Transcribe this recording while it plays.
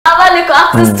Kirabika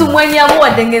access to mwenye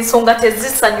amuwadde ng'ensonga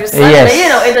tezisanyusa. Naye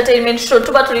eno entertainment show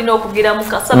tuba tulina okugira mu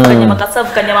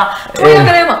kasavu kanyama.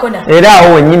 Tweyagalayo makona. Era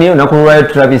awo wennyini olunaku lwayo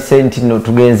tulabise nti nno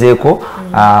tugenzeeko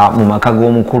mu maka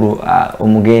g'omukulu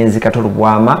omugenzi Kato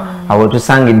Lubwama awo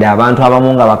tusangidde abantu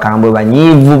abamu nga bakambwe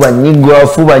banyiivu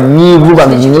banyigwafu banyiivu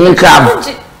bamnyikavu.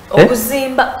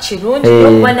 Okuzimba kirungi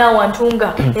okuba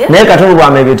n'awantunga. Naye Kato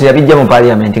Lubwama ebyo teyabijja mu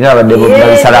parliament nga babadde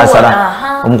babisalaasala.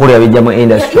 Omukulu yabijja mu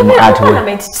industry mu art way.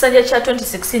 Parliament kisanja kya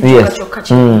 2016 kyokka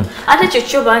kino. Ate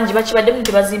kyo bangi bakibadde mu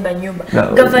tebazimba nnyumba.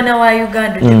 Governor wa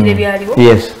Uganda ojjukire byaliwo.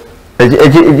 Yes.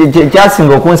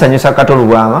 Kyasinga okunsanyusa Kato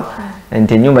Lubwama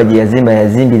nti ennyumba gye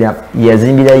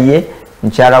yazimbira ye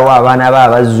mukyala wa abaana ba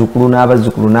abazzukulu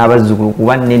n'abazzukulu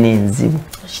kuba nnene enzibu.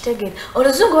 Kitegera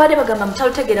oluzungu bade bagamba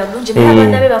mutalutegera bulungi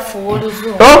n'abaana be bafuwa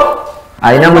oluzungu.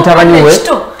 Alina mutabani we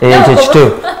ekyo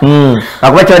kito.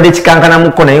 Akuba kibadde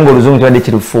kikankanamuko naye ng'oluzungu kibadde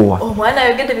kirufuuwa. Omwana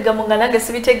ayogedde bigambo nga nange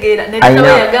sibitegeera ne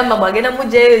nawe yagamba mwagenda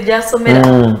mujjayo gy'asomera.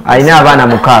 Alina abaana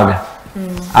 6.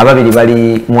 Ababiri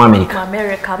bali mu America.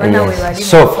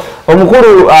 So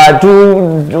omukulu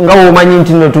nga womanyi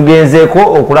nti no tugenzeeko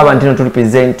okulaba nti no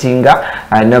tulipresentinga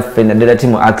naffe naddala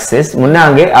timu access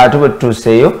munange atube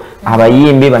tutuuseeyo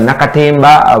abayimbi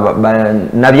bannakatemba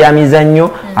nabyamizannyo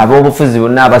ab'obufuzi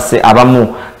bonna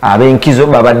abamu ab'enkizo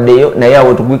babaddeyo naye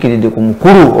awo tugwikiridde ku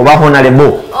mukulu oba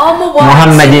honorable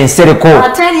Muhammad Nsereko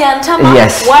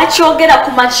wakyogera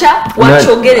ku makya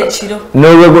wakyogera ekiro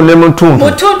n'olwego ne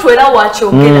mutuntu era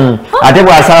wakyogera ate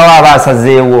bw'asalawo aba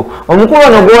asazeewo omukulu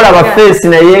ono gwolaba feesi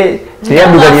naye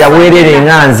teyaddugalira bwerere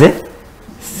nganze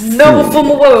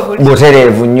n'obuvumu bwe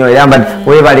butereevu nnyo era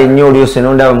weebale nnyo olyose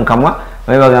n'ondaba mu kamwa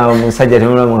bagamba omusajja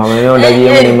temula mu kamwa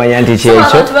n'ondabyemu nemanya nti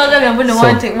kyekyo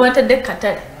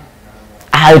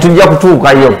tujja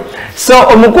kutuukayo. So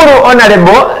omukulu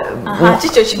honorable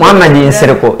Muhammad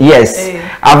Nsereko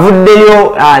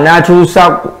avuddeyo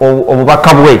n'atuusa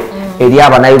obubaka bwe eri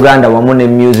Abannayuganda wamu ne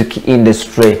music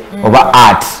industry oba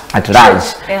art at large.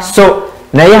 So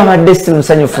naye abadde si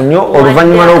musanyufu nnyo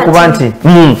oluvannyuma lw'okuba nti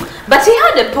but he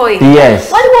had a point.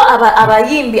 Waliwo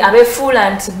abayimbi abefuula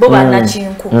nti bo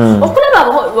bannakinku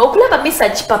okulaba Misa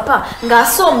Kipapa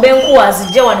ng'asomba enkuwa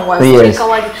azijja wano waziteeka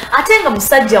wali ate nga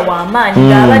musajja w'amaanyi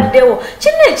ng'abaddewo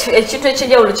kino ekintu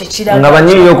ekyenjawulo kye kiraga nga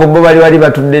New York bo bali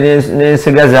batudde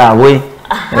n'ensega zaabwe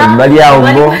bali awo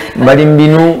bo bali mu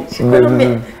binu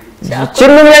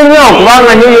kinumya nnyo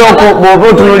kubanga New York bw'oba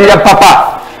otunuulira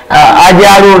papa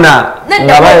ajaluna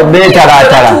nga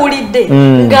beetalatala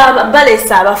nga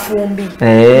balesa abafumbi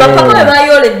bapapa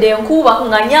bayoledde enkuba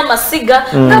kunganya amasiga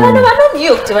nga bano New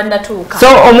York tebannatuuka. So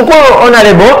omukulu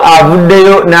honorable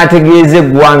avuddeyo n'ategeeza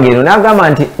eggwanga eno n'agamba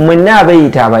nti mwenna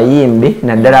abeeyita abayimbi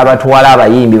naddala abatwala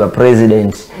abayimbi ba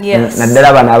president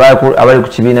naddala bano abali ku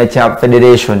kibiina kya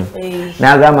federation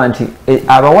n'agamba nti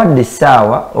abawadde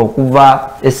essaawa okuva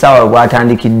essaawa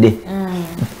bw'atandikidde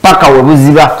paka we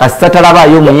buziba kasita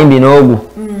talabaayo omuyimbi n'ogu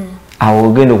awo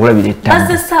ogenda okulabira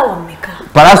ettamu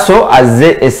Palaso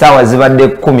azze essaawa zibadde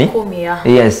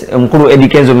 10 omukulu Eddie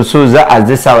Kenzo Musuuza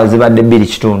azze essaawa zibadde 2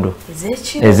 kitundu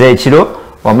ez'ekiro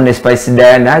wamu ne Spice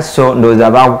Diana. So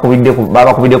ndowooza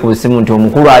babakubidde ku busimu nti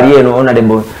omukulu ali eno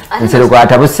honorable Nsereko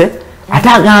atabuse ate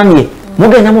agambye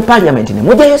mugenda mu parliament ne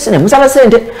mujjayo sine musaba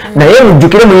sente naye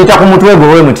mujjukire muyita ku mutwe gwe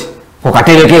we muti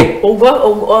okatereke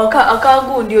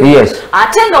akagundi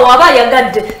ate nga waba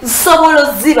yagadde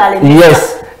nsobola zibale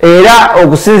era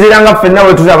okusinziira nga ffenna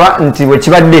bwe tulaba nti bwe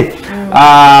kibadde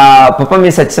papa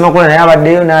Misa Kisemakula naye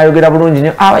abaddeyo n'ayogera bulungi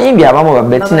nnyo abayimbi abamu ba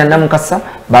Bettina Namukasa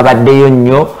babaddeyo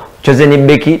nnyo Choze ni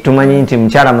Beki tumanyi nti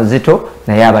mukyala muzito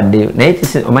naye abaddeyo naye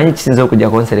omanyi kisinze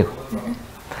okujjako Nsereko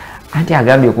anti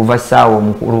agambye okuva ssaawa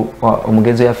omukulu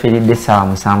omugenzi yafiiridde essaawa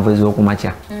 7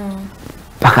 ez'okumakya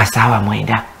paka ssaawa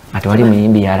 9 ate wali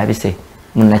muyimbi yalabise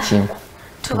munnakinku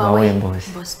tubawe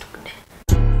emboozi.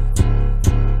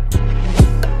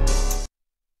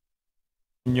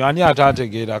 Nywani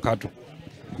atategeera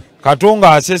Kato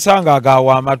ng'asesa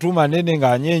ng'agaawa amatu manene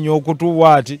ng'anyeenya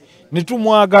okutuwa ati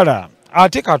nitumwagala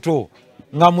ate Kato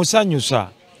nga musanyusa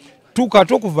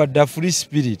Kato kuva dda free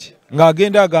spirit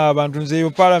ng'agenda agamba abantu nzeeyo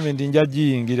parliament nja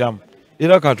giyingiramu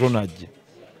era Kato najja.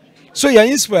 So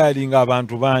inspiring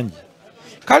abantu bangi.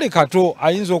 Kale Kato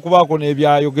ayinza okubaako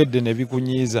n'ebyayogedde ne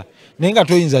bikunyiiza naye nga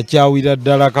toyinza kyawira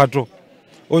ddala Kato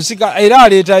osika era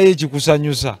aleetayo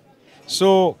ekikusanyusa.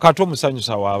 So Kato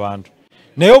musanyusa w'abantu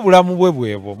naye obulamu bwe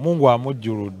bwebo Mungu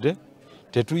amujjuludde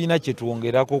tetuyina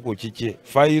kyetwongerako ku kike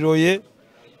fayiro ye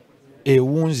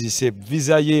ewunzise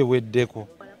visa ye eweddeko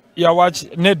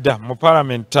nedda mu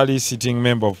parliament tali sitting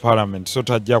member of parliament so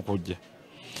tajja kujja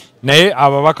naye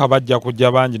ababaka bajja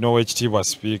kujja bangi n'owekitiibwa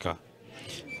speaker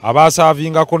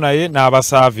abasaavingako naye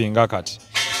n'abasaavinga kati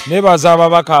nebaza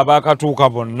ababaka abakatuuka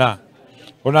bonna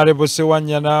Honorable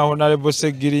Sewanyana, Honorable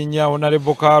Segirinya,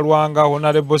 Honorable Kalwanga,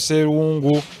 Honorable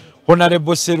Serungu,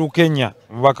 Honorable Serukenya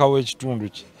mubaka w'ekitundu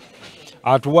ki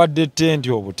atuwadde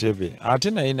ttenti obutebe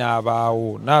ate naye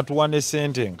n'abaawo n'atuwa ne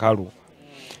ssente enkalu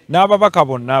n'ababaka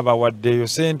bonna abawaddeyo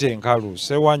ssente enkalu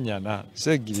Sewanyana,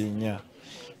 Segirinya,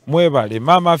 mwebale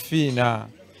Mama Fiina,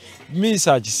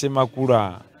 Misa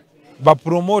Kisemakula,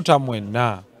 bapromota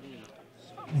mwenna,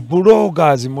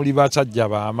 bloggers muli basajja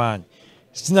b'amaanyi.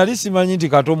 Sinali simanyi nti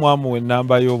Kato mwamuwa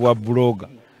ennamba y'obwa blogger.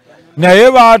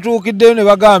 Naye baatuukiddeyo ne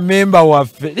bagamba memba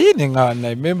waffe liine nga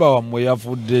naye memba wammwe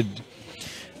yafudde.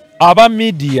 Aba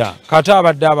media Kato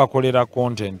abadde abakolera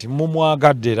content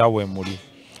mumwagadde era we muli.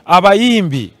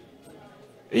 Abayimbi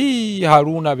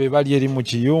Haruna be bali eri mu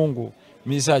Kiyungu,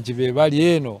 Misaki be bali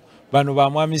eno, bano ba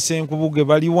Mwami Senkubuge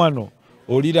bali wano,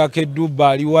 Olirako Edduba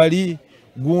ali wali,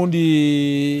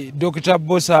 gundi Dr.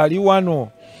 Bosa ali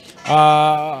wano,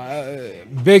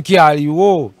 Beki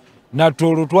aliwo,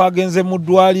 Natoro twagenze mu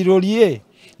ddwaliro lye.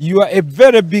 You are a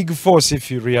very big force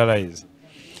if you realize.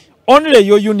 Only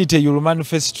your unity you will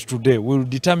manifest today will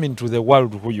determine to the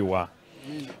world who you are.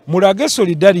 Mulage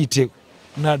solidarity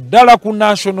na ddala ku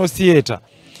National Theatre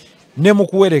ne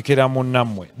mukuwerekera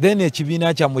munnammwe, then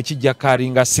ekibiina kyammwe kijja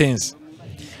karinga sense.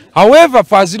 However,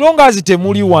 for as long as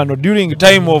temuli wano during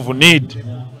time of need,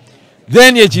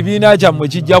 then ekibiina kyammwe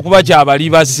kijja kuba kyabali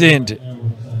ba ssente.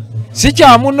 Si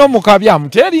kya munno mukabi, I'm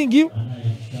telling you.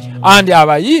 And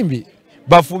abayimbi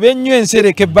bafube nnyo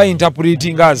ensereke ba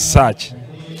interpreting as such.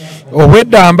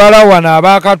 Obwedda mbala wano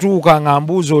abakatuuka nga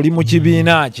mbuuza oli mu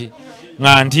kibiina ki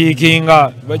nga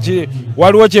ntiikinga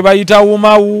waliwo kye bayita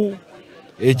wumawu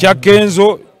ekya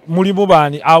Kenzo mulimu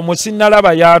baani awo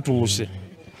musinnalaba yatuuse.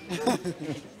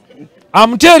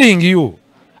 I'm telling you,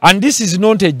 and this is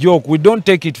not a joke, we don't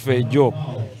take it for a joke.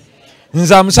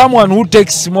 Nze am someone who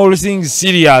takes small things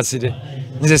seriously.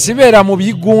 Nze sibeera mu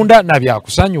bigunda na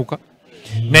byakusanyuka,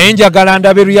 naye njagala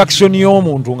ndabe reaction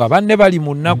y'omuntu nga banne bali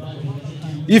mu nnaku.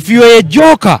 If you are a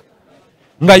joker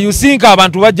nga you think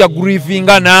abantu bajja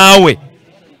grievinga naawe,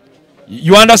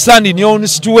 you understand in your own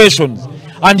situations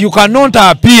and you cannot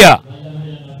appear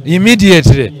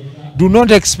immediately, do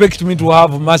not expect me to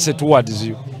have mercy towards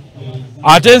you.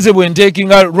 Atenze when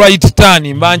taking a right turn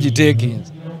in Banji taking.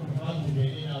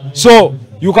 So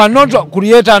you cannot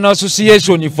create an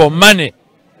association for money.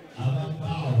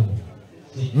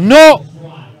 No,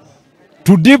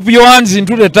 to dip your hands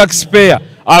into the taxpayer.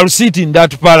 I'll sit in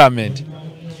that parliament.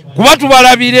 Kuba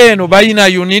tubalabire eno bayina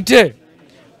unity.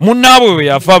 Munnaabwe we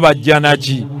yafa bajja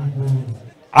naki.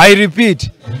 I repeat,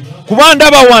 kuba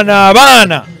ndaba wana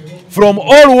abaana from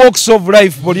all walks of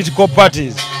life, political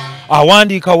parties,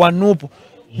 awandika wanupu,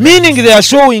 meaning they are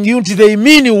showing unity, they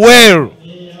mean well.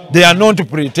 They are not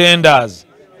pretenders.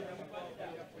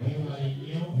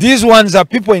 These ones are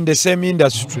people in the same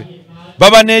industry.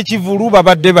 Baba n'ekivulu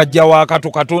babadde bajja wa Kato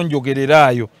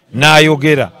katonjogererayo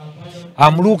n'ayogera.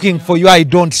 I'm looking for you, I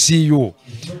don't see you.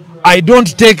 I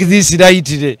don't take this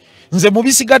lightly. Nze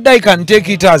mubisigadde I can take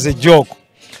it as a joke.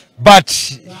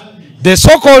 But the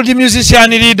so-called musician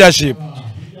leadership,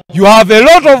 you have a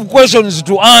lot of questions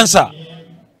to answer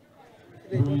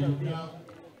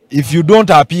if you don't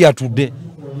appear today.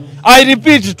 I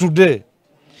repeat today,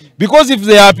 because if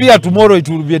they appear tomorrow it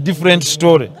will be a different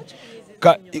story.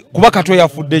 Kuba Kato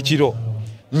yafudde kiro,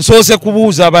 nsoose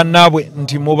kubuuza bannaabwe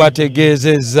nti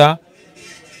mubategeezezza.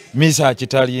 Misa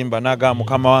Kitalimba naga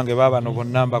mukama wange baba no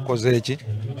bonna mbakoze eki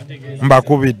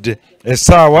mbakubidde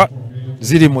essaawa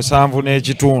ziri 7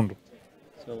 n'ekitundu.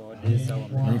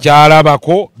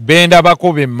 Nkyalabako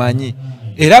bendabako bemmanyi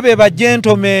era be ba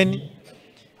gentlemen,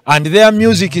 and their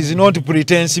music is not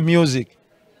pretense music.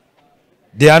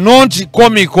 They are not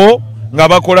comical nga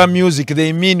bakola music,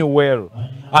 they mean well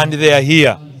and they are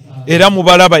here. Era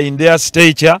mubalaba in their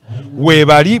stature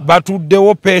webali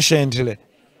batuddewo patiently.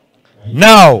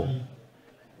 Now,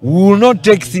 we will not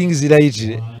take things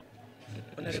lightly.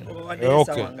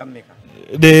 Okay.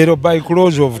 By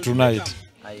close of tonight.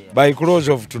 By close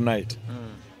of tonight.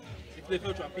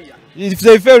 If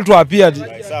they fail to appear,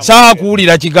 saa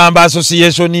kuulira kigamba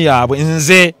association yaabwe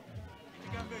nze.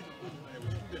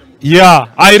 Yeah,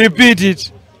 I repeat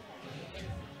it.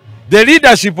 The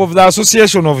leadership of the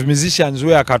Association of Musicians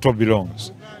where Kato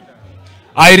belongs,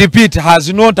 I repeat,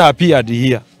 has not appeared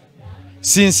here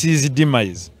since his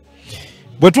demise.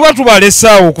 Bwe tuba tubala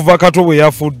essaawa okuva Kato bwe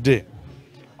yafudde,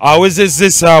 awezezza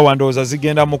essaawa ndowooza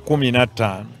zigenda mu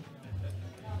 15.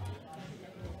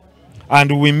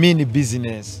 And we mean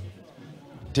business.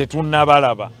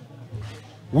 Tetunnabalaba.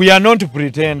 We are not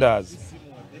pretenders.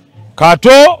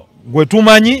 Kato gwe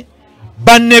tumanyi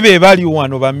banne be bali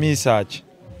wano ba research.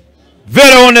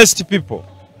 Very honest people.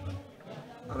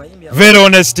 Very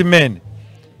honest men.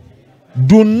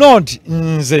 Do not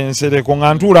nsereko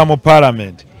ngantula mu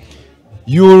parliament.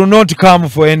 You will not come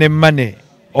for any money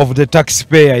of the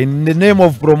taxpayer in the name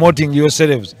of promoting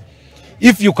yourselves.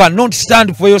 If you cannot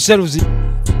stand for yourselves,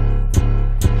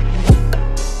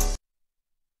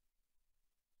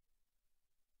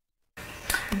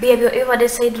 Bebyo eva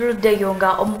decide de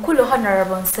yonga omukulu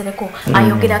honorable Nsereko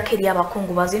ayogera keri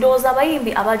abakungu bazindoza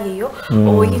abayimbi abali eyo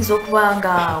oyinza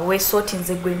okubanga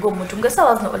wesotinze gwe ngomuntu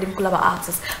ngesawa zino oli mkulaba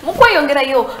access mukweyongera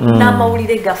yo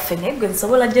n'amawulire gaffe negwe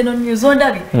nsobola General News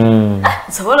ondabi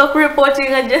nsobola ku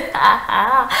reporting aje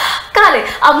kale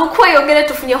amukweyongera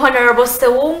tufunye honorable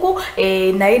Sewungu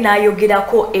naye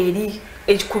nayogerako eri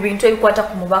ku bintu ebikwata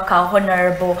ku mubaka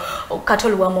honorable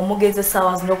Katolu wa mumugeze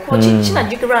sawa zino ku kina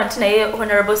jikira nti naye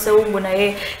honorable Sewungu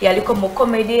naye yaliko mu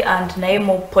comedy and naye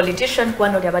mu politician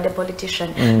kwano lyabade politician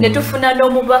ne tufuna no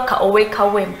mubaka oweka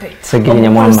wempe Segirinya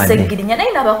Muhammad Segirinya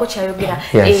naye nabako kyayogera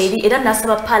era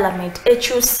nasaba parliament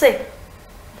ekyuse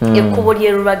ekubo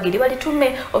lyerubagiri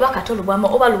balitume oba Katolu bwama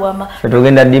oba luwama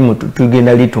tugenda dimu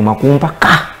tugenda lituma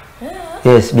kumpaka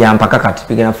yes byampaka kati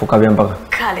bigena fuka byampaka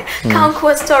kale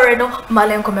kanko story no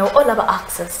malenko me olaba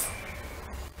access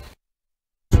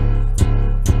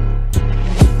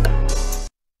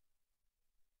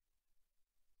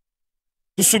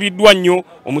tusubiddwa nnyo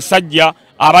omusajja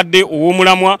abadde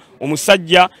ow'omulamwa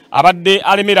omusajja abadde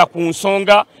alemera ku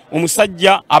nsonga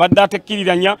omusajja abadde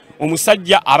atekkiriranya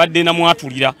omusajja abadde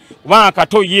namwatulira kubanga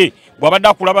Katoye bwabadde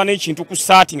akulaba n'ekintu ku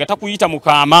saati nga takuyita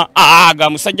mukaama aga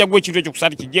musajja gwe ekintu ekyo ku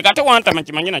saati kijje kate wantama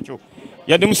kimanye nakyo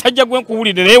yadde musajja gwe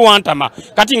nkuwulire naye wantama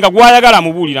kati nga gwayagala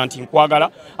amubuulira nti nkwagala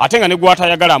ate nga ne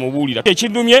gwatayagala amubuulira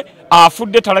ekidumye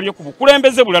afudde talabye ku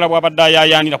bukulembeze bulala bwabadde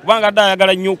ayayanira kubanga adde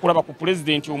ayagala nnyo okulaba ku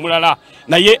pulezidenti omulala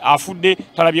naye afudde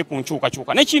talabye ku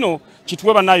nkyukakyuka ne kino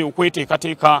kituwe bannaye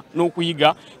okweteekateeka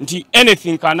n'okuyiga nti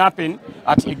anything can happen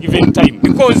at a given time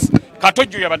because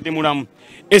Katojjo yabadde mulamu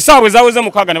esaawe zaweze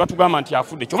mukaaga ne batugamba nti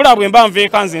afudde kyobula bwe mba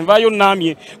nveeka nze nvaayo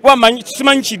naamye kuba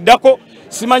simanyi kiddako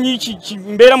simanyi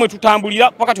mbeera mwe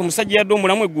tutambulira wakati omusajja yadde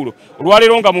omulamu eggulo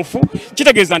olwaleero nga mufu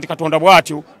kitegeeza nti Katonda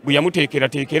bw'atyo bwe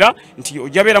yamuteekerateekera nti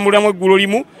ojabeera mulamu eggulo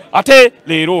limu ate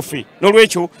leero ofe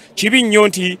n'olwekyo kibi nnyo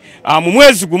nti mu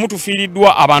mwezi gumu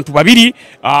tufiiriddwa abantu babiri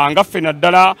nga ffe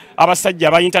naddala abasajja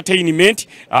aba entertainment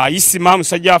Isima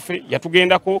musajja affe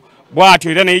yatugendako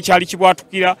bwatyo era naye kyali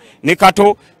kibwatukira ne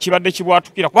Kato kibadde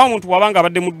kibwatukira kuba omuntu bwabanga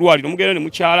abadde mu ddwaliro mugenda ne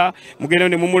mukyala mugenda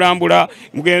ne mumulambula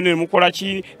mugenda ne mukola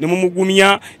ki ne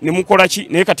mumugumya ne mukola ki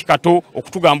naye kati Kato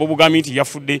okutugamba obugambi nti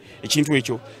yafudde ekintu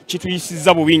ekyo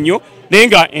kituyisizza bubi nnyo naye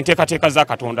nga enteekateeka za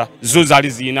Katonda zo zaali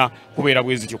ziina kubeera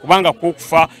bwe zityo kubanga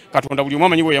kufa Katonda buli omu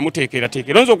amanyi bwe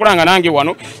yamuteekerateekera oyinza okulanga nange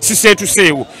wano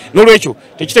siseetuseewo n'olwekyo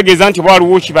tekitegeeza nti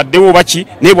bwaliwo kibaddewo baki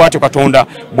naye bw'atyo Katonda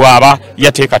bw'aba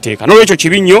yateekateeka n'olwekyo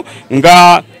kibi nnyo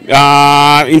nga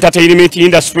entertainment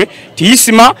industry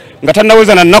tiyisima nga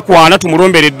tannaweza na nnakwana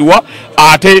tumulombereddwa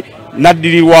ate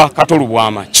naddirirwa Katolu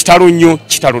bwama kitalo nnyo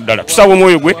kitalo ddala tusaba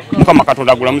omwoyo gwe Mukama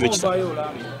Katonda agulamuze kisa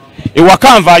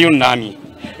ewaka nvaayo nnaamye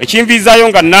ekinviizaayo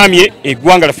nga nnaamye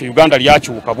eggwanga laffe Uganda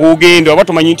lyakyuka bwogenda oba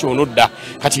tomanyi nti onodda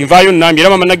kati nvaayo nnaamye era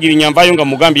mama Nagirinya nvaayo nga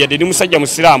mugambi yadde ndi musajja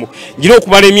musiraamu ngira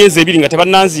okumala emyezi ebiri nga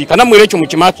tebannanziika nammwe ekyo mu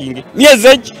kimakinge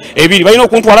myezi ebiri balina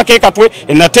okuntwalako ekatwe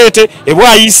enateete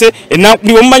ebwayise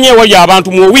omumanyi ewali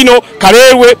abantu mu Owino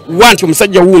Kaleerwe wanti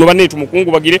omusajja wuuno banne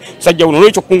tumukungubagire musajja wuuno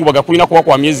n'ekyo kukungubaga kulina kuba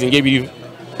kwa myezi ng'ebiri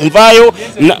nvaayo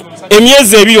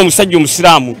emyezi ebiri omusajja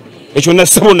omusiraamu ekyo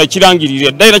nasabo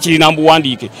nakirangirira ddala kirina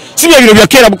mbuwandiike sibya bino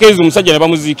byakeera bukeezi omusajja ne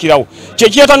bamuziikirawo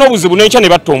kyekiyata n'obuzibu n'ekya ne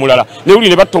batta omulala ne luli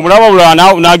ne batta omulala wabula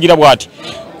n'agira bw'ati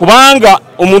kubanga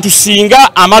omuntu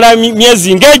singa amala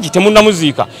myezi ng'egi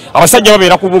temunnamuziika abasajja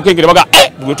babeera ku bunkengere baga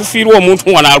bwe tufiirwa omuntu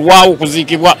nga naalwawo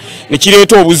okuziikibwa ne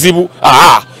kireeta obuzibu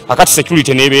akati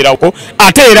security nebeerako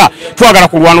ate era twagala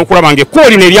kulwana okulaba ng'ekkubo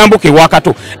lino eryambuka ewa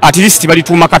Kato at least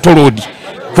balituuma Kato Road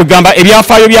kwegamba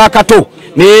ebyafaayo bya Kato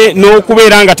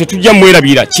n'okubeera nga tetujja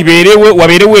mwerabira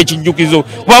wabeerewo ekijjukizo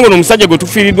kubanga n'omusajja gwe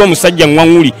tufiiriddwa omusajja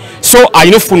ngwaŋŋuli so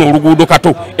alina okufuna oluguudo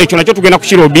Kato ekyo nakyo tugenda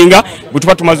kukirobinga bwe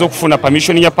tuba tumaze okufuna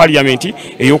permission ya parliament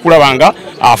ey'okulaba nga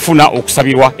afuna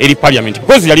okusabirwa eri parliament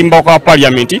because yali mbawuka wa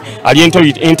parliament ali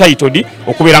entitled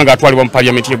okubeera nga atwalibwa mu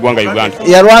parliament y'eggwanga Uganda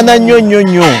yalwana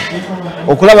nnyo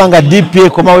okulaba nga DP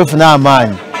ekomawo efuna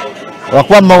amaanyi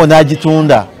lwakuba mmawo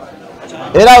n'agitunda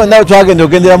era awo nawe twagenda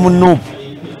ogendera mu nuupu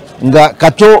nga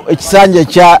Kato ekisanja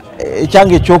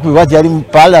ekyange ekyokubiri yali mu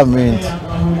parliament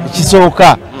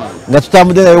ekisooka nga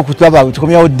tutambudde naye okutulaba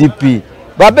tukomyawo DP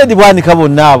babedi bwanika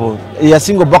bonna abo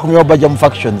eyasinga bakomyawo bajja mu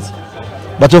factions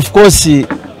but of course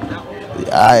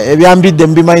ebyambidde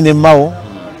mbimanyi ne mmawo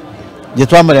gye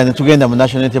twamalira ne tugenda mu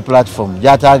national unity platform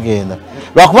gyatagenda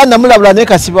lwakuba namulabula naye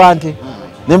kasiba nte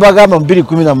ne mbagamba mu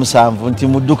 2017 nti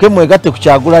mudduke mwegatte ku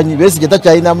Kyagulanyi Besigye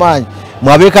takyalina maanyi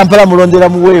mwabe Kampala mulondera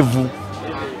mu weevu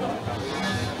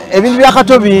ebintu bya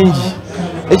Kato bingi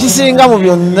ekisinga mu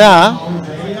byonna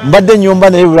mbadde nyomba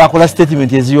naye lwakola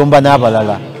statement eziyomba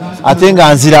n'abalala ate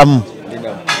nga nziramu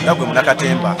nagwe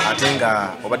munakatemba atenga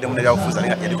obadde munabyabufuzi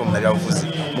yaliko munabyabufuzi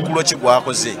mukulu ki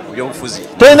gwakoze ebyobufuzi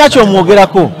tolina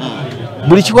kyomwogerako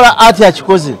buli kikola ati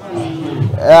akikoze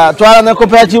twala na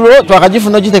cooperative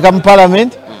twakagifuna giteeka mu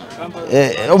parliament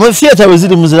theatre we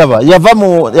ziri muziraba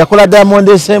yakola Diamond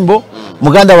Ensemble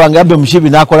muganda wange Abbe Mushibi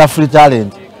n'akola Free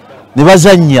Talent ne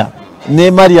bazannya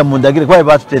ne Maria Mundagire kwaye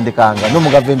batutendekanga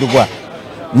n'omugavendu gwa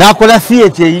n'akola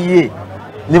theatre yiye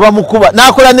ne bamukuba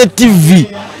n'akola ne TV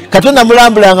Katonda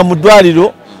mulambulanga mu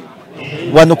ddwaliro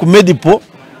wano ku Medipo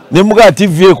ne muga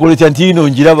TV ekoleta nti ino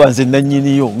njiraba nze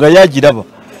nannyiniyo nga yagiraba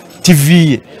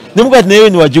TV ye ne muga naye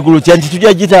ni wajugulu nti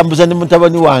tujja gitambuza ne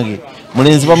mutabani wange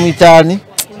mulenzi bamuyitani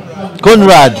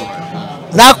Conrad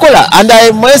nakola anda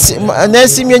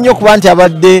nesimye nnyo kuba nti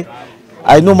abadde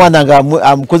alina omwana nga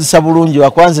amukozesa bulungi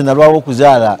wakwanze nalwawo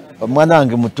okuzaala omwana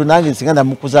wange muto nange nsinga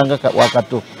namukuzanga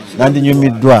wakato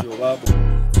nandinyumiddwa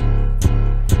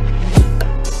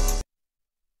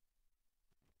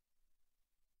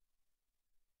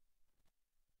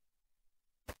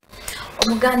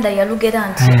omuganda yalugera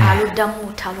nti aluddamu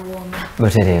taluwoomya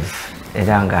butereevu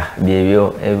era nga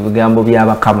byebyo ebigambo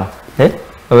by'abakama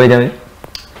obaidami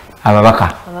ababaka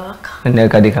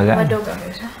nekadikaga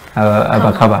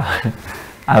abakaba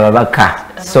ababaka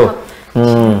so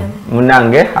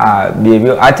munange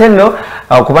byebyo ate nno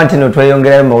okuba nti no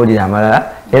tweyongerayo mawulire amalala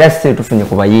era sise tufunye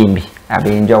ku bayimbi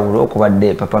ab'enjawulo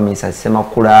okubadde Papa Misa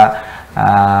Semakula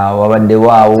wabadde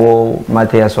waawo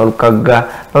Mathias Walukaga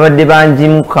babadde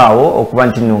banjimukaawo okuba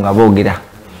nti nno nga boogera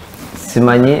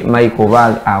simanyi Michael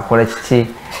oba akola kiki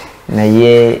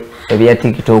naye ebya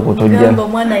TikTok tojja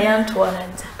omwana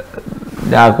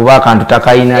yantwalaza kuba akantu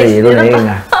takayina leero naye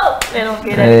nga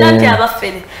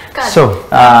so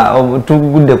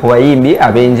tugudde ku bayimbi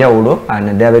ab'enjawulo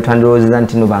naddala betwandirowoozeza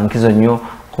nti no bankizo nnyo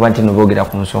kuba nti no boogera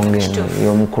ku nsonga eno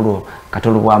ey'omukulu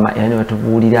Katolo Bwama era ne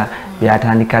batubuulira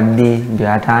byatandika ddi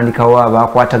byatandikawa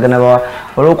bakwatagana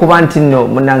olw'okuba nti nno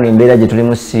munnange embeera gye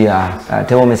tulimu si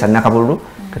tewoomesa Nakabululu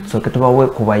katusooke tubawe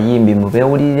ku bayimbi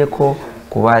mubeewulirireko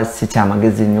kuba si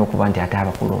kyamagezi nnyo okuba nti ate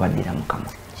abakulu obaddira Mukama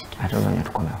ate olwanya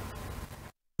tukomewo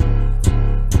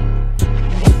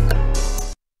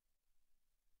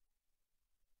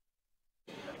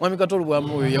Mwami Katolo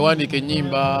Bwama yawandiika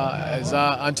ennyimba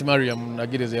za Aunty Mariam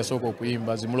Nagire yasooka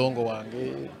okuyimba zimulongo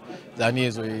wange zani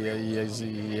ezo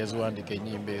yaziwandiika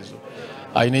ennyimba ezo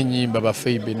alina ennyimba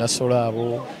bafeibe Nasola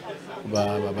abo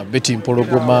ba Betty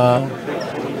Mpologoma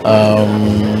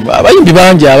abayimbi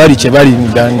bangi abali kye bali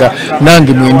nga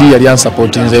nange mwendi yali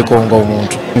ansupportinzeeko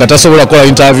ng'omuntu nga tasobola kukola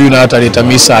interview n'ataleeta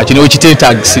message newe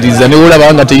kiteetagisiriza ne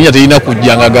olaba nga terina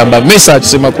kujja nga agamba message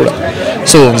Semakula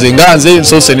so nze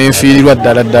nsoose n'enfiirirwa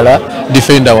ddala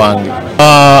defender wange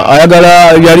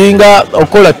ayagala yalinga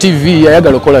okola TV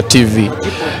ayagala okola TV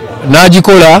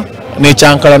n'agikola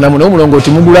nekyankalanamu n'omulongooti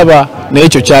mugulaba naye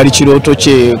ekyo kyali kirooto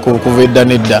kye kuva edda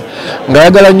nedda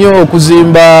ng'ayagala nnyo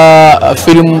okuzimba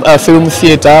film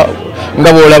theatre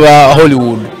nga bw'olaba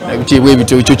Hollywood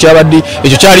ebityo ekyo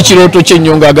kyali kirooto kye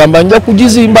nnyo ng'agamba nja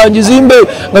kugizimba ngizimbe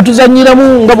nga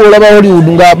tuzannyiramu nga bw'olaba Hollywood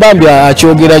nga bambi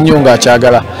akyogera nnyo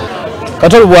ng'akyagala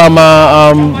Katolo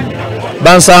Bwama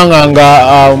bansanga nga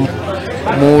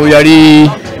yali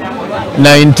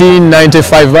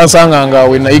 1995 bansanga nga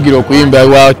wenayigira okuyimba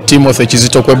wa Timothy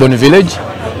Kizito ku Ebony Village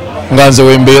nga nze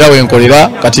wembeera wenkolera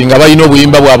kati nga balina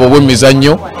obuyimba bwabwe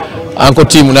obw'emizannyo anko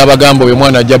tiimu n'abagambo bwe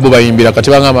mwana ajja bo bayimbira kati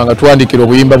bagamba nga tuwandikira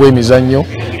obuyimba bw'emizannyo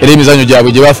era emizannyo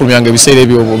gyabwe gye bafulumyanga ebiseera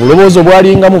ebyo obuloboozi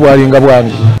obwalingamu bwalinga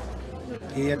bwange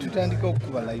yatutandika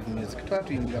okukuba live music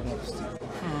twatuyimbira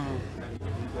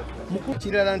mu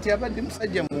kirala nti abadde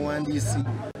musajja muwandiisi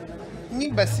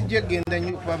nyimba sijja genda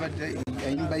nnyo kuba abadde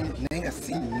ayimba naye nga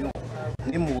si nnyo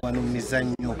ne muwano mu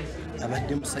mizannyo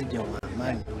abadde musajja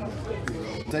w'amaanyi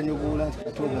muzannyo guwula nti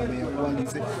Katolo Bwama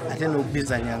yakuwandiise ate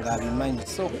n'obizanya ng'abimanyi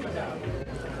so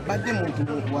badde muntu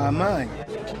w'amaanyi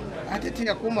ate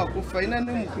teyakoma kufa alina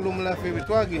n'omukulu omulafe bwe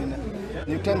twagenda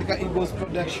ne tutandika Eagles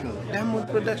Production Diamond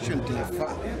Production teyafa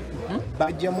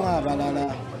bajjamu abalala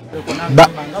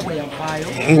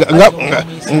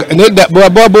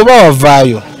bw'oba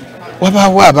wavaayo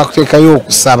wabaawo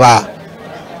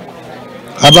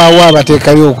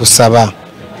abateekayo okusaba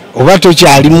oba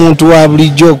tokyali muntu wa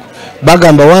bulijjo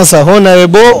bagamba once a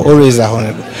honorable always a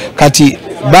honorable kati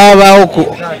babaawo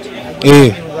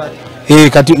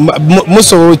kati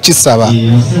musobola okisaba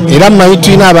era mmanyi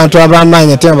tulina abantu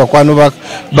ab'amaanyi ate abakwano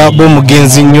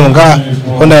b'omugenzi nnyo nga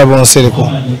Honorable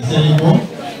Nsereko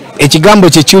ekigambo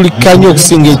kye kiwulikika nnyo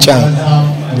okusinga ekyange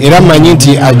era mmanyi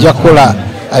nti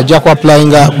ajja ku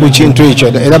applyinga ku kintu ekyo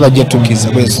era bajja tukkiza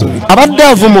bwesuubi abadde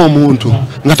avuma omuntu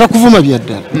nga takuvuma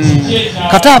byaddala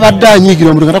kate abadde anyiigira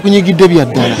omuntu nga takunyigidde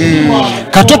byaddala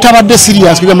kate tabadde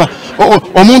serious kugamba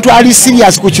omuntu ali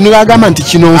serious ku kino yagamba nti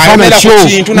kino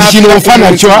nfa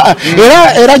nakyo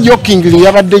era jokingly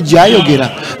yabadde gyayogera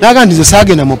naga nti ze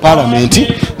saagenda mu parliament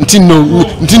nti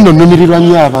nno nnumirirwa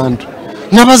nnyo abantu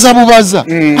nabaza bubaza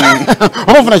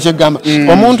oba ofuna kyegamba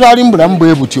omuntu ali mu bulamu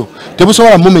bwe butyo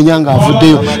tebusobola mumenya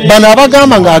ng'avuddeyo bano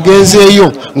abagamba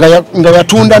ng'agenzeeyo nga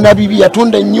yatunda nabibi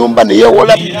yatunda ennyumba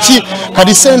neyewola ki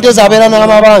kati sente zabeera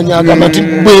n'amabanja agamba nti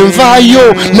bwe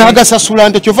nvaayo n'agasasula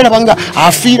nte kyova olaba nga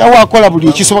afiirawo akola buli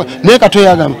ekisobola naye kato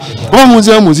yagamba oba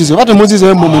munzeeyo munzize oba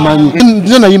temunzizeyo mumumanyi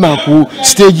nze nayima ku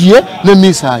stage ye ne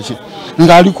misaki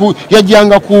ngali ku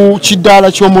yajjanga ku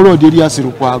kidaala ky'omulodi Elias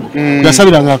Lukwago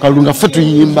yasabiranga akalulu nga ffe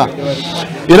tuyimba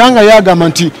era nga yagamba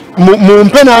nti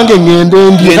mumpe nange ngende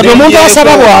ndi kati omuntu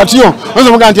asaba bw'atyo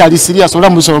oyinza muga nti ali serious ola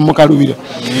musobola mukalubira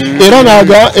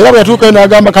era bwe yatuukayo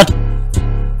n'agamba kati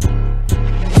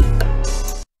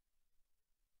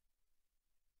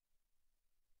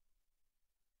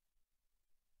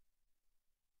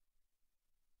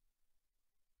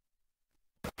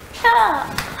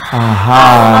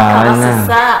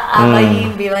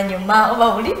abayimbi banyuma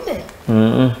oba bulidde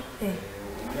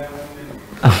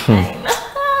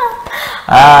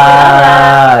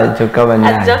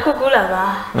ajja kukulaba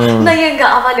naye nga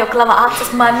abali okulaba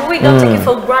artist man we don't take it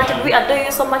for granted we adore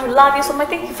you so much we love you so much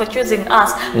thank you for choosing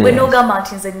us we know gamba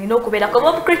nti nze nina okubeera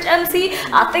koba Crit MC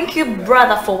thank you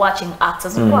brother for watching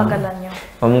actors nkwagala nnyo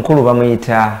omukulu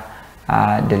bamuyita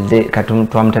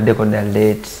twamutaddeko the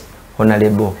late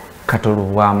Honorable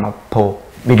Katolu Wamapo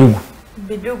Bidugu.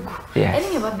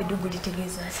 Eni yaba Bidugu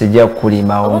litegeeza. Sijja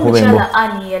kulima onkubembo. Omukyala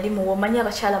ani yali mu womanyi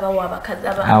abakyala bawa abakazi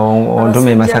aba.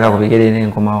 Ontume masaka kubigere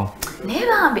n'enkomawo. Naye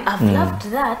bambi I've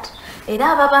loved that.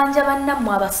 Era ababanja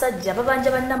bannammwe abasajja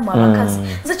babanja bannammwe abakazi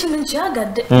nze kino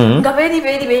nkyagadde nga beeri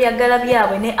beeyagala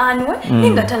byabwe ne anwe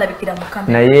ninga talabikira mu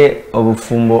kamera. Naye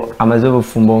obufumbo amaze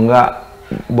obufumbo nga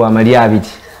bwamali abiri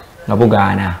nga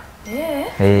bugaana.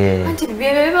 Anti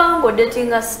bibango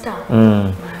datinga star.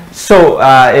 So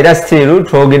era still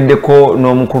twogeddeko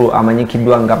n'omukulu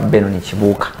amanyikiddwa nga Benon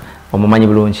Kibuuka omumanyi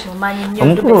bulungi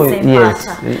omukulu yes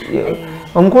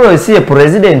omukulu si ye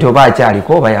president oba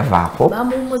akyaliko oba yavaako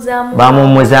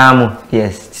bamumuzaamu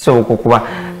yes kisoboka okuba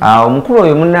omukulu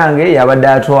oyo munnange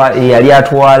yali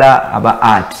atwala aba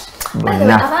art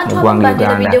bonna eggwanga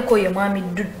Uganda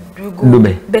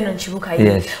Dube Benon Kibuuka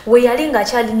yes. We yalinga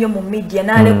akyali nnyo mu media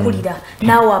n'alekulira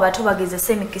naawe abato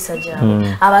bagezesa emikisa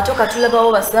gyabwe abato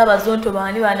katulabawo basaba zonto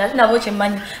baani baani ate nabo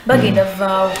kyemmanyi bagenda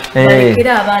vaawo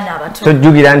balekera abaana abato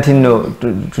tojjukira nti nno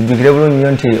tujjukire bulungi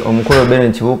nnyo nti omukulu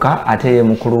Benon Kibuuka ate ye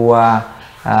mukulu wa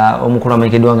omukulu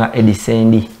amanyikiddwa nga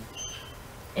Edisendi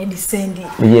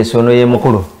yes ono ye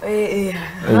mukulu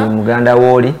muganda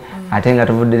wooli ate nga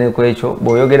tuvudde ku ekyo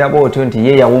bw'oyogera bw'otyo nti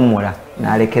ye yawummula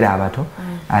n'alekera abato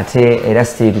ate era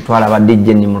still twalaba DJ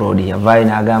Nimrod yavaayo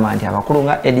n'agamba nti abakulu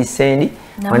nga Edisendi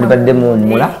wandibadde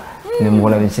muwummula ne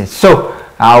mukola binse so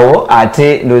awo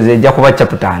ate ndowooza ejja kuba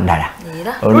chapter ndala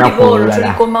olunaku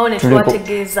olulala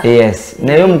yes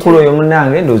naye omukulu oyo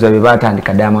munnange ndowooza bye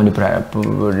baatandika Diamond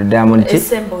ki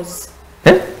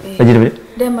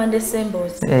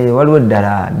waliwo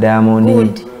eddala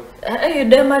Diamond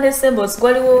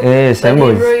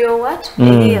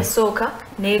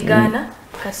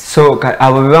so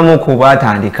abo bebamu ku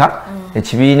batandika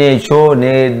ekibiina ekyo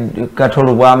ne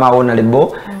Katolu Honorable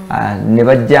ne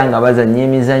bajja nga bazannya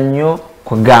emizannyo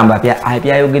kugamba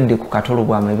byayogedde ku Katolu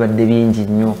bibadde bingi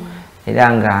nnyo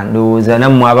era nga ndowooza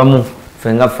nammwe abamu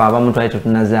ffe nga ffe abamu twali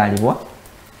tetunazaalibwa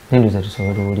ndowooza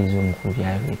tusobola owuliza omukulu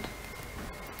byayogedde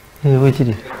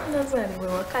bwekiri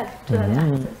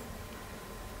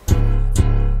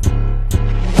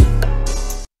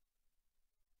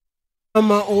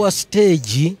Mama owa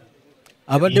stage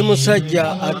abadde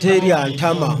musajja aterya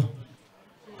ntama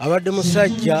abadde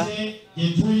musajja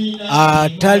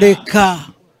ataleka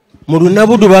mu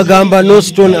lunabudu bagamba no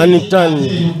stone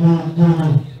unturned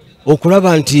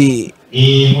okulaba nti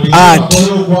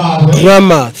art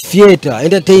drama theatre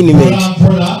entertainment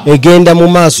egenda mu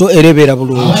maaso erebera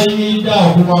bulungi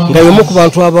nga yomu ku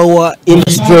bantu abawa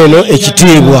industry eno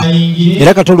ekitiibwa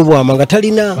era Katolu Bwama nga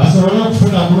talina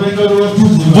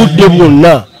budde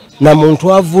bwonna na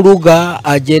muntu avuluga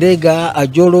ajerega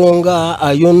ajolonga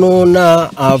ayonoona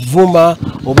avuma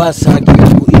oba asaagira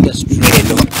ku industry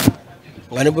eno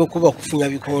nga ne bwekuba kufunya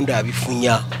bikonda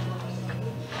abifunya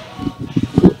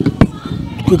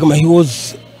kwegamba he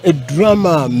was a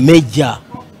drama major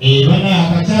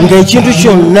nga ekintu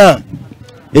kyonna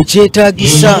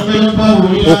ekyetaagisa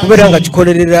okubeera nga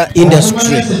kikolerera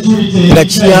industry nga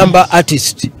kiyamba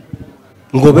artist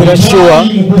ng'obeera sure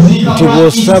nti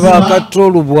bw'osaba Kato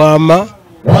Lubwama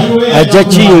ajja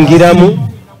kiyingiramu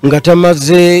nga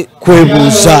tamaze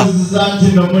kwebuuza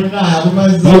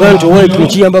muga nti owa kino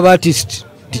kiyamba baartist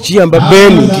tikiyamba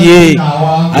Ben nti ye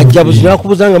ajja buzi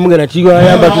nakubuuza nga mugenda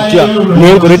tiyayamba tutya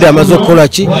naye ngoredde amaze okukola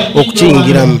ki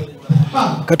okukiyingiramu.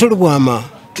 Kato Lubwama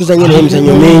tuzanye naye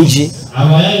emizanyo mingi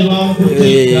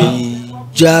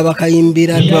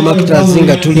gyabakayimbira Dramaactors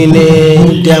nga tuli ne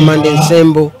Diamond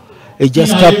Ensemble ejja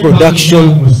Star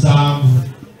Production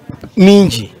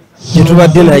mingi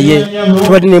gyetubadde naye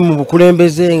tubadde naye mu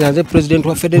bukulembeze nga nze president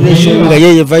wa federation nga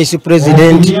yeye vice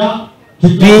president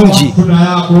bingi.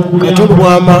 Kato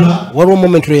Lubwama waliwo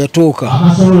moment lwe yatuuka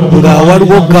nga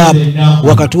waliwo gap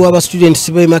wakati w'aba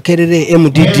students b'e Makerere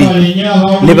MDD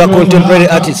ne ba contemporary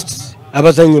artists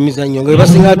abazanya emizannyo nga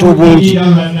bebasinga ate obungi.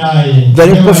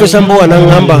 Gali Professor Mbowa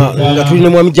n'aŋŋamba nga tuli ne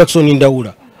Mwami Jackson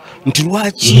Ndawula nti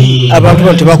lwaki abantu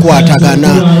bano tebakwatagana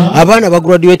abaana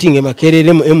bagraduating e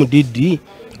Makerere mu MDD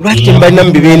lwaki tebalina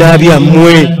mu bibiina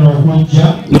byammwe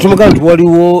ne tumugamba nti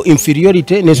waliwo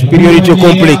inferiority ne superiority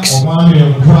complex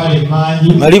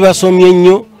bali basomye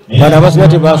ennyo bano abasinga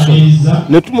tebasoma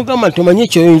ne tumugamba nti omanyi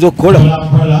ekyoyinza okukola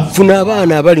funa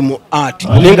abaana abali mu art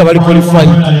naye nga bali qualified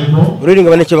olweri nga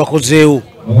balina kyebakozeewo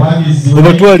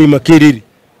obatwali Makerere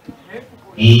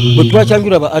bwe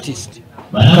twakyanjula ba artist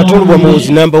Kato Lubwama was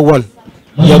number 1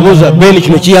 yabuuza Ben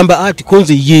kino kiyamba art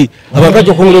konze ye abantu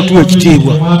bajja kwongera otuwa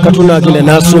ekitiibwa Kato n'agenda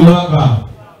n'asoma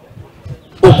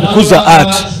okukuza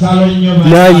art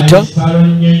n'ayita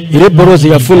era ebbolozi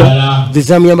yafuna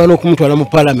zezamuyamba n'okumutwala mu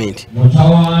parliament.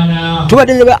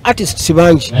 Tubadde ne ba artists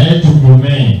bangi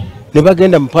ne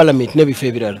bagenda mu parliament n'ebifo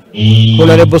ebirala.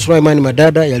 Honorable Sulaiman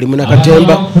Madada yali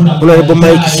Munakatemba, Honorable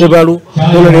Mike Sebalu,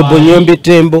 Honorable Nyembe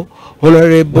Tembo,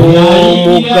 Honorable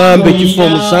Mugambe Kifo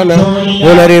Musana,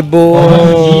 Honorable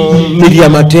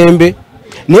Miriam Matembe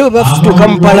naye bafutuka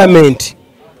mu parliament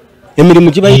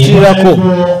emirimu gibayitirirako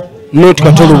not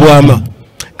Kato Lubwama.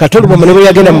 Kato Lubwama ne bwe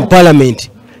yagenda mu parliament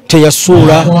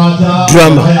teyasuula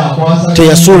drama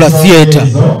teyasuula theatre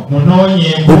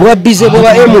obwabbize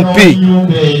bwa MP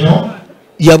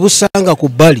yabusanga ku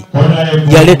bbali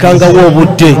yalekangawo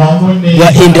obudde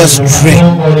bwa industry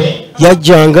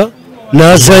yajjanga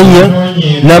n'azanya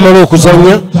n'amala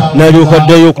okuzanya n'alyoka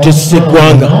addayo okutesesa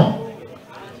eggwanga.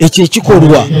 Ekyo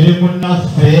ekikolwa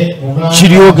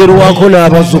kiryogerwako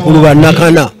n'abazzukulu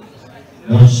bannakana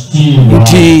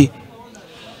nti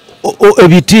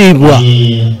ebitiibwa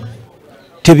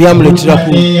tebyamuleetera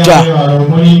kutta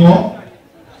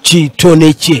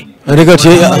kitone kye ate kati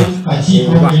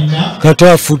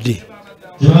Kato afudde.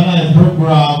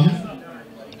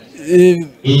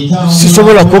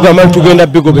 Sisobola kugamba nti tugenda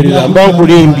bigoberera mba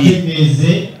nkulimbye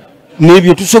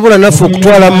n'ebyo tusobola naffe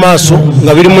okutwala mu maaso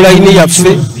nga biri mu layini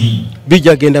yaffe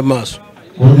bijja genda maaso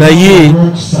naye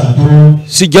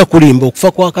sijja kulimba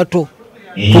okufa kwa Kato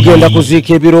kugenda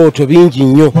kuziika ebirooto bingi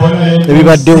nnyo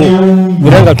ebibaddewo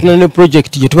era nga tulina ne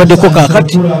project gye tubaddeko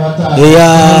kaakati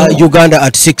eya Uganda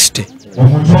at 60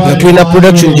 nga tulina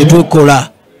production gye tukola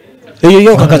eyo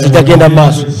yonka kazi jagenda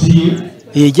maaso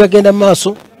ejagenda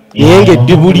maaso naye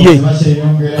ng'eddibu lye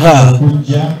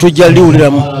tujja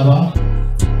liwuliramu.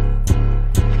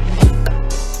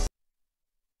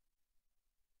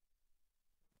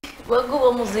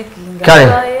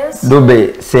 Kale Dube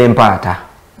Sempaata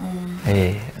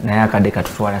naye akadde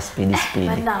katutwala speed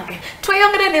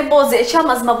tweyongere n'emboozi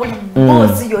ekyamazima buli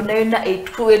mboozi yonna yonna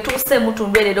etuuse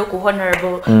mutumbeerero ku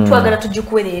honorable twagala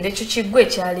tugikuweerera ekyo kiggwe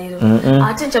ekyaleero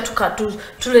ate nkya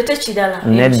tulete kirala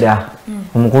nedda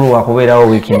omukulu wakubeerawo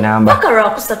wiiki namba paka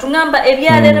lwakusa tugamba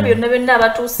ebyaleero byonna byonna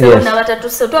abatuusewo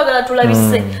n'abatatuusewo twagala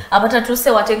tulabise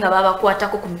abatatuusewo ate nga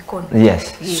babakwatako ku mikono.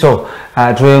 Yes, so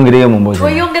tweyongereyo mu mboozi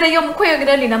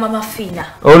kweyongerayo nina Mama Fiina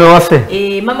ono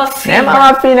waffe Mama Fiina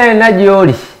Mama Fiina yenna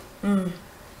gy'oli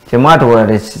kyemwatukola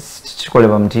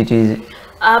tekikolebwa mutiitiizi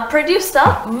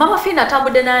producer Mama Fiina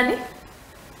atambudde nani?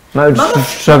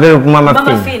 Tusogere ku Mama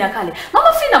Fiina kale Mama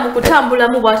Fiina mu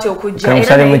kutambulamu bw'ati okujja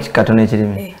kamusalemu kikatono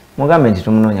ekirimi mugambe nti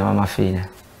tumunoonya Mama Fiina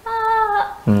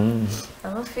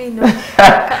Mama Mama Fina.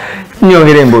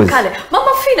 Nyongere mbuzi. Kale,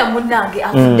 Mama Fina munange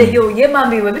afuddeyo ye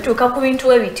mambi we bituuka ku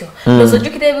bintu ebityo.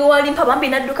 Nozojjukira ebiwali mpa bambi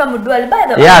nadduka mu ddwali by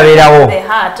the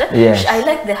yes. I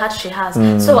like the heart she has.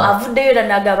 So avuddeyo era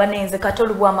nagaba nenze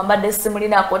katolu bwa mama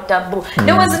simulina ko tabu.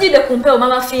 Ne wezijide kumpeo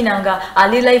Mama Fina nga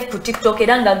ali live ku TikTok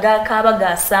era nga gakaba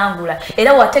gasangula.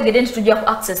 Era wategede nti tujja ku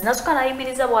access. Nasuka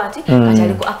nayimiriza bwati kati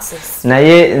ali ku access.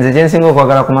 Naye nze kyensinga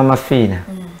okwagala ku Mama Fina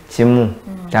kimu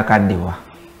takaddiwa.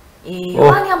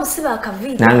 Wani amusiba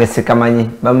akaviri. Nange sikamanyi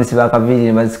bamusiba akaviri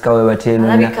ne bazikawe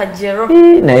bateno. Alabika jero.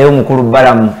 Naye omukulu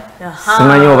balamu.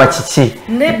 Simanyi oba kiki.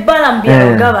 Ne balamu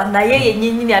byagaba naye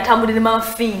yennyini atambulira Mama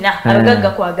Fina abagagga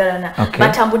kwagalana.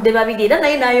 Batambudde babiri era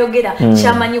naye nayogera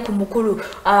kyamanyi ku mukulu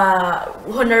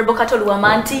Honorable Katolu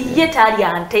Wamanti ye tali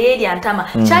ante yeri antama.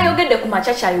 Kyayogedde ku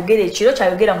macha kyayogera ekiro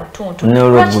kyayogera mu ttuntu.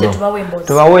 Lwaki tubawe embozi.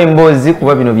 Tubawe embozi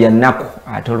kuba bino bya nnaku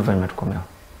ate oluvannyuma tukomewo.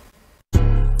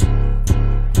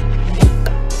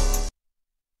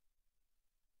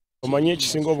 Omanye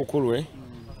ekisinga obukulu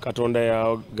Katonda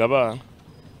ya gaba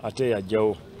ate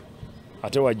yajjawo.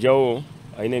 Ate wajjawo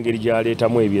alina engeri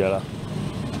gy'aleetamu ebirala.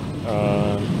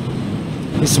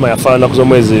 Isima yafaana ku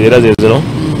z'omwezi era zezino.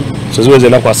 So ziweze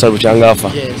ennaku asatu kyanga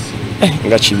afa.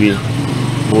 Nga kibi.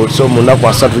 So mu nnaku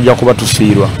asatu tujja kuba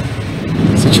tufiirwa.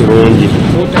 Si kirungi.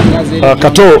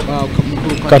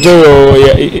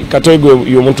 Kato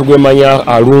y'omuntu gwemanya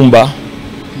alumba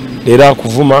era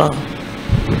kuvuma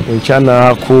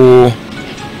enchana ku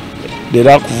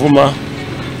dera kuvuma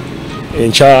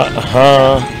encha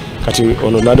kati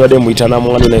ono nado ade muitana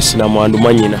mwani na sina mwandu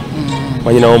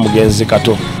manyina wo mugenzi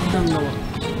Kato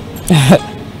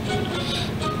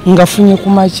ngafunye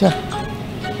kumacha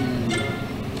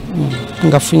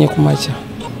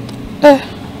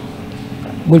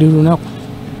buli lunaku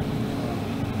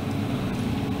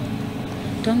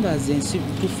tangaze ensi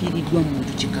tufiiridwa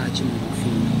muntu kikaaki mu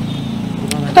Fina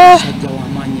kuba basajja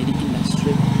w'amaanyi eri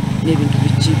industry n'ebintu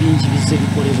bingi bizze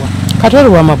bikolebwa.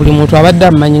 Katolu wama buli muntu abadde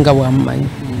amumanyi nga bw'amumanyi.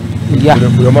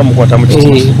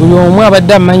 Buli omu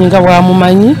abadde amumanyi nga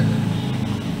bw'amumanyi.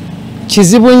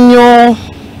 Kizibu nnyo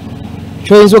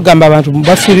kyoyinza okugamba abantu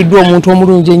bafiiriddwa omuntu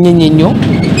omulungi ennyo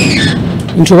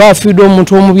nti oba afiiriddwa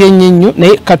omuntu omubi ennyo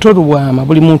naye Katolu wama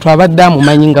buli muntu abadde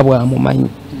amumanyi nga bw'amumanyi.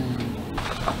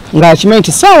 Ng'akimanyi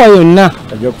nti saawa yonna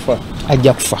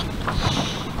ajja kufa.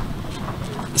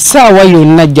 Saawa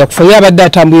yonna ajja kufa yabadde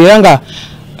atambulira nga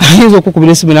ayinza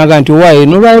okukubira esimu naga nti owaaye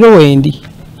n'olwaliro wendi.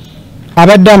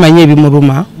 Abadde amanyi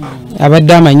ebimuluma,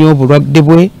 abadde amanyi obulwadde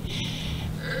bwe.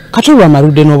 Katolu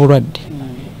amaludde n'obulwadde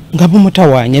nga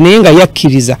bumutawaanya naye nga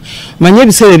yakkiriza. Manye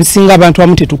ebiseera ebisinga abantu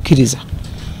abamu tetukkiriza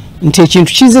nti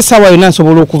ekintu kize saawa yonna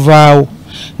nsobola okuvaawo.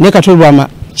 Naye Katolu ama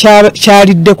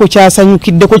kyaliddeko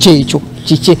kyasanyukiddeko kyekyo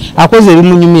kiki akoze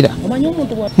ebimunyumira.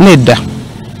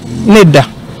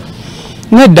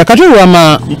 Nedda Katolu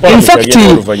wama in fact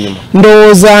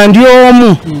ndowooza ndi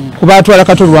omu ku baatwala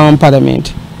Katolu wama mu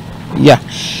parliament.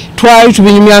 Twali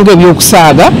tubinyumyanga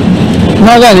ebyokusaaga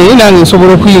naga naye nange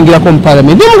nsobola okuyingirako mu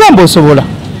parliament. Ndimugamba osobola.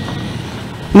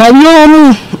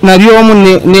 Nali omu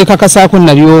nekakasaako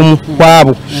nali omu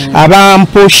kwabo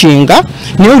abamposhinga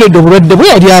naye oledde obulwadde bwe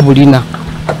yali abulina.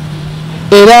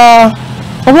 Era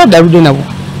obulwadde aludde nabwo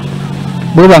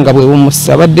bweba nga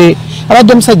bwewumusa abadde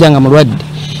musajja nga mulwadde.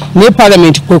 Ne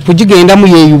parliament kwe kugigendamu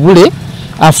yeeyubule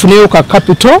afuneyo ka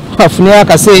capital afuneyo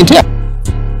akasente.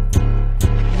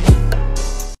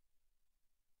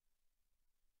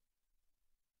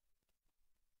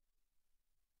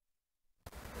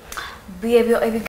 Byebyo